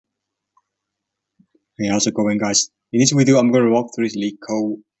Hey, how's it going, guys? In this video, I'm going to walk through this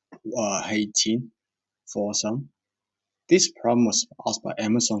Leetcode 18 for some. This problem was asked by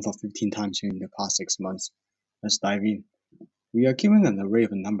Amazon for 15 times in the past 6 months. Let's dive in. We are given an array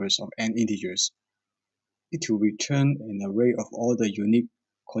of numbers of n integers. It will return an array of all the unique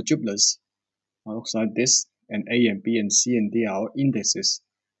quadruplets. It looks like this, and A and B and C and D are our indexes,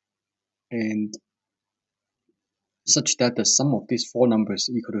 and such that the sum of these four numbers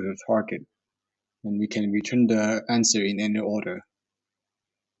is equal to the target, and we can return the answer in any order.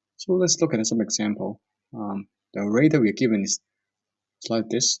 So let's look at some example. The array that we're given is like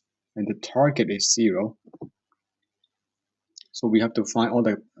this, and the target is 0. So we have to find all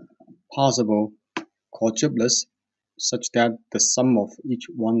the possible quadruplets such that the sum of each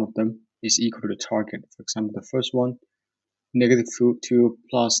one of them is equal to the target. For example, the first one, -2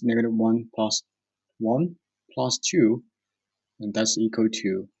 plus -1 plus 1 plus 2, and that's equal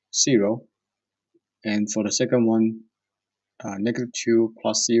to 0. And for the second one, -2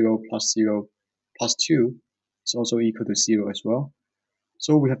 plus 0 plus 0 plus 2 is also equal to 0 as well.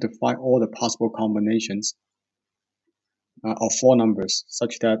 So we have to find all the possible combinations of four numbers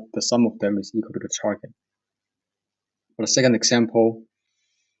such that the sum of them is equal to the target. For the second example,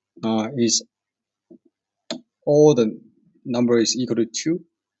 is all the number is equal to 2,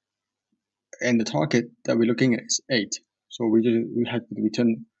 and the target that we're looking at is 8. So we have to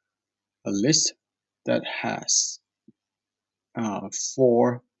return a list that has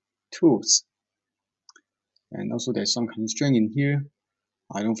 4 tools. And also there's some constraint in here.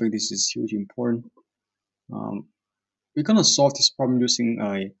 I don't think this is hugely important. We're going to solve this problem using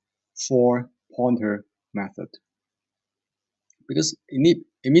a 4-pointer method. Because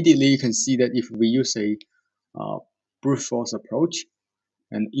immediately you can see that if we use a brute force approach,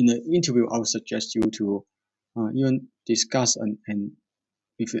 and in the interview I would suggest you to even discuss and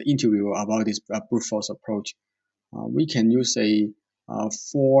with the interviewer about this brute force approach. We can use a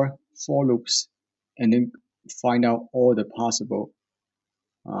for loops and then find out all the possible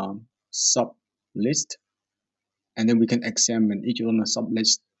sub list, and then we can examine each one of the sub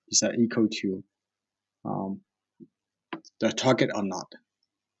list is equal to the target or not.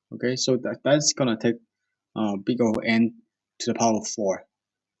 Okay, so that's gonna take big O n to the power of 4,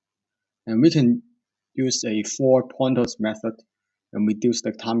 and we can use a 4 pointers method and reduce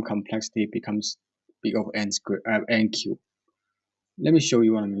the time complexity. It becomes big O n squared n cube. Let me show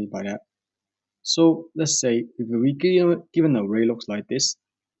you what I mean by that. So let's say if we given an array looks like this,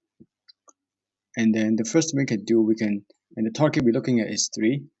 and then the first thing we can do, and the target we're looking at is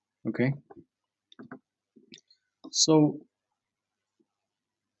 3. Okay, so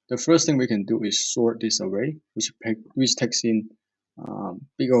the first thing we can do is sort this array, which takes in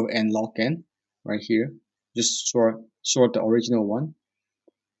big O n log n right here. Just sort the original one,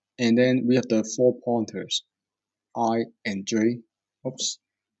 and then we have the 4 pointers, I and j.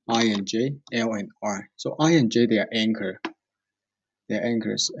 I and j, L and R. So I and j, they are anchors,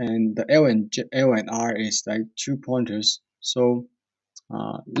 and the L and R is like 2 pointers. So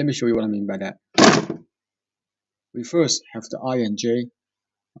let me show you what I mean by that. We first have the I and j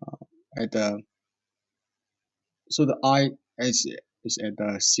at the, so the I is at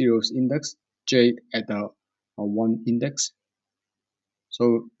the 0th index, j at the 1 index.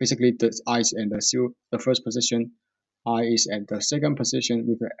 So basically the I is at the first position, I is at the second position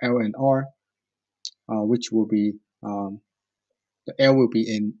with the L and R, which will be the L will be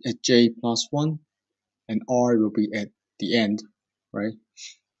in at j plus 1, and R will be at the end, right?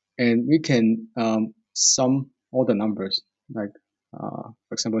 And we can sum all the numbers, like for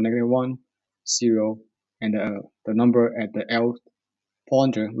example -1, 0, and the number at the L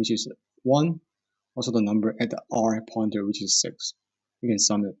pointer, which is 1, also the number at the R pointer, which is 6. We can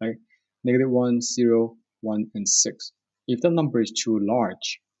sum it like -1, 0, 1, and 6. If the number is too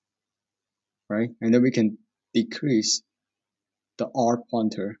large, right, and then we can decrease the R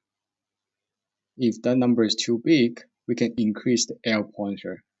pointer. If that number is too big, we can increase the L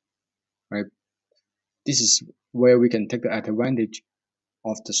pointer, right? This is where we can take the advantage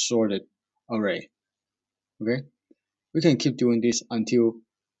of the sorted array. Okay, we can keep doing this until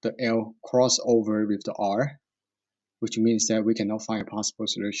the L cross over with the R, which means that we cannot find a possible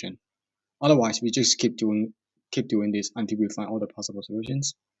solution. Otherwise, we just keep doing this until we find all the possible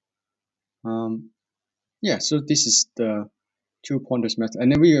solutions. Yeah, so this is the 2 pointers method,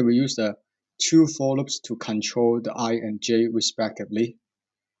 and then we will use the 2 for loops to control the I and j respectively,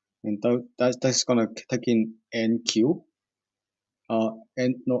 and that's gonna take in n cube,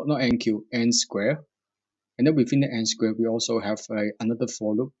 n square, and then within the n square we also have another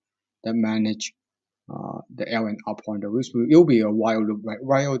for loop that manage the L and R pointer, which will be a while loop, right?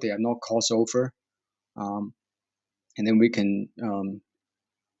 While they are not crossover, and then we can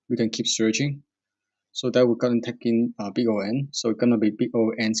keep searching. So that we're gonna take in big O n. So it's gonna be big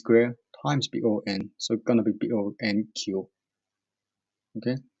O n squared times big O n. So it's gonna be big O n cubed.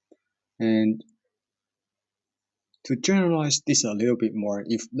 Okay, and to generalize this a little bit more,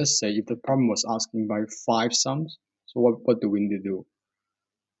 if let's say if the problem was asking by 5 sums, so what do we need to do?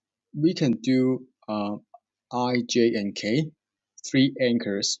 We can do I, J, and K, 3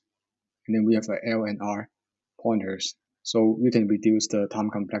 anchors, and then we have L and R pointers. So we can reduce the time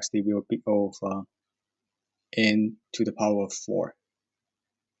complexity with big O of n to the power of 4.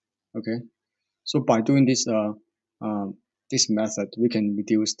 Okay, so by doing this this method, we can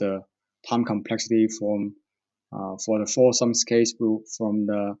reduce the time complexity from for the 4 sums case from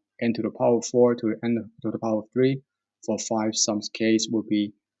the n to the power of 4 to the n to the power of 3. For 5 sums case will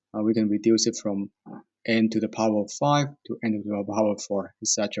be we can reduce it from n to the power of 5 to n to the power of 4,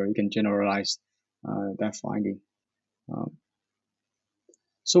 etc. You can generalize that finding.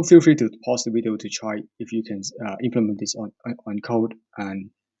 So feel free to pause the video to try if you can implement this on code.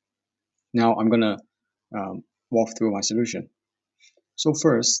 And now I'm gonna walk through my solution. So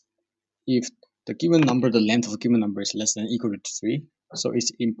first, if the given number, the length of a given number is less than or equal to 3, so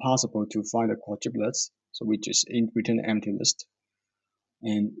it's impossible to find the quadruplets. So we just return an empty list.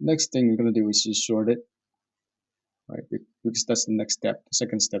 And next thing we're gonna do is just sort it, right? Because that's the next step, the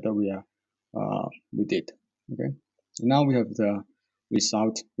second step that we did. Okay. Now we have the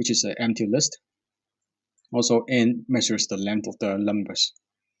result, which is an empty list. Also, n measures the length of the numbers.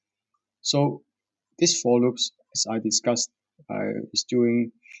 So this for loops, as I discussed, is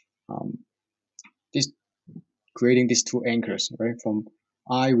doing this, creating these 2 anchors, right? From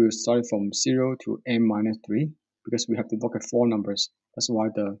I will start from 0 to n minus 3 because we have to look at 4 numbers. That's why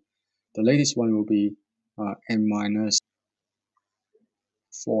the latest one will be n minus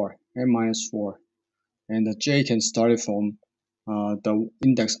 4, and the j can start it from the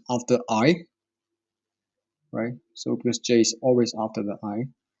index after I, right? So because j is always after the I,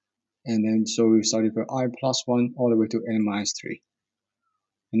 and then so we started from I plus 1 all the way to n minus 3.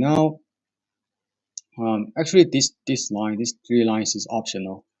 And now actually this line, these 3 lines is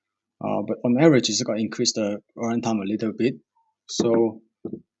optional, but on average it's going to increase the runtime a little bit. So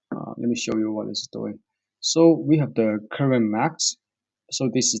let me show you what it's doing. So we have the current max. So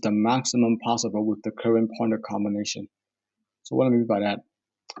this is the maximum possible with the current pointer combination. So what I mean by that,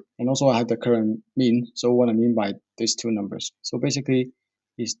 and also I have the current mean. So what I mean by these 2 numbers. So basically,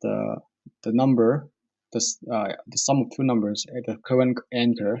 is the number, the sum of 2 numbers at the current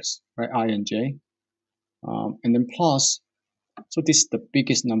anchors, right? I and j, and then plus. So this is the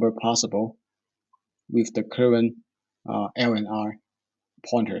biggest number possible with the current L and R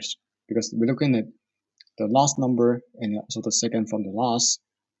pointers, because we're looking at the last number and also the second from the last,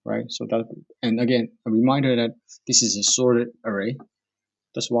 right? So that, and again, a reminder that this is a sorted array.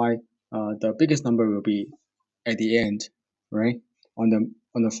 That's why the biggest number will be at the end, right? On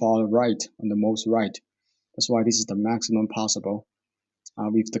the far right, on the most right. That's why this is the maximum possible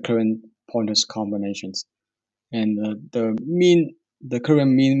with the current pointers combinations. And the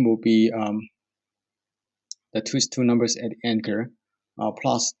current mean will be the 2 numbers at anchor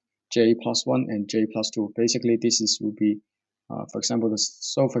plus j plus 1 and j plus 2. Basically, this will be, for example,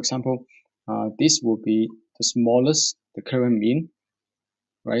 this will be the smallest, the current mean,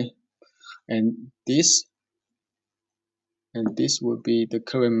 right? And this will be the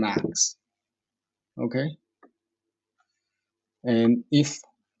current max. Okay. And if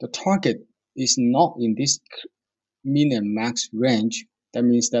the target is not in this min and max range, that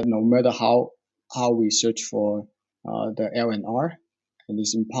means that no matter how we search for the L and R, and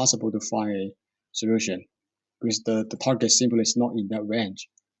it's impossible to find a solution because the target simply is not in that range.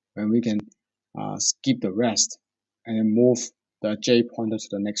 And we can skip the rest and move the J pointer to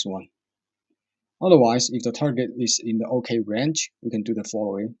the next one. Otherwise, if the target is in the OK range, we can do the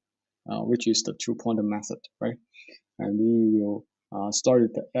following, which is the 2-pointer method, right? And we will start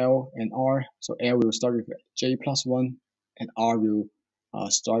with the L and R. So L will start with J plus 1, and R will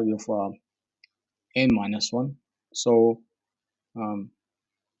start with N minus 1. So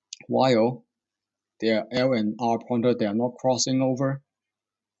while their L and R pointer, they are not crossing over,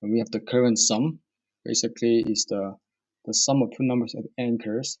 and we have the current sum. Basically, is the sum of 2 numbers at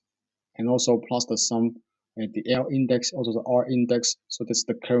anchors, and also plus the sum at the L index, also the R index. So that's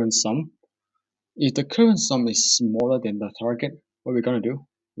the current sum. If the current sum is smaller than the target, what we're gonna do?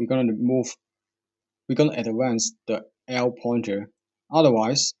 We're gonna advance the L pointer.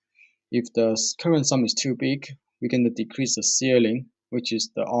 Otherwise, if the current sum is too big, we're gonna decrease the ceiling, which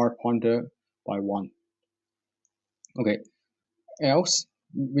is the R pointer, by 1. Okay. Else,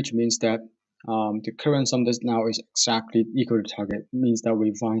 which means that the current sum that now is exactly equal to target. It means that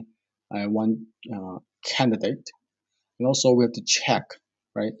we find one candidate, and also we have to check,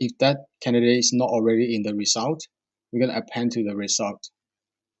 right? If that candidate is not already in the result, we're gonna append to the result.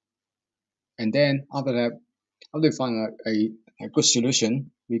 And then after that, after we find a good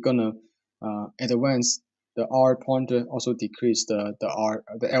solution, we're gonna advance the R pointer, also decrease the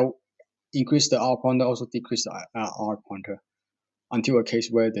L, increase the R pointer, also decrease the R pointer until a case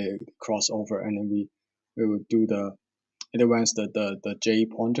where they cross over, and then we will do the advance the J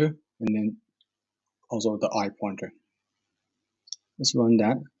pointer, and then also the I pointer. Let's run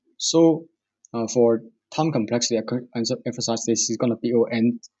that. So for time complexity, I could emphasize this is gonna be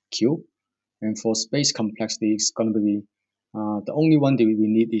ONQ. And for space complexity, it's going to be the only one that we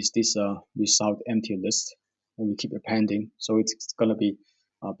need is this result empty list, and we keep appending. So it's going to be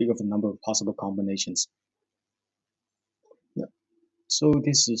big of a number of possible combinations. Yeah. So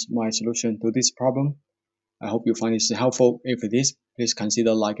this is my solution to this problem. I hope you find this helpful. If it is, please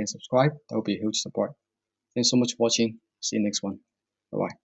consider like and subscribe. That will be a huge support. Thanks so much for watching. See you next one. Bye bye.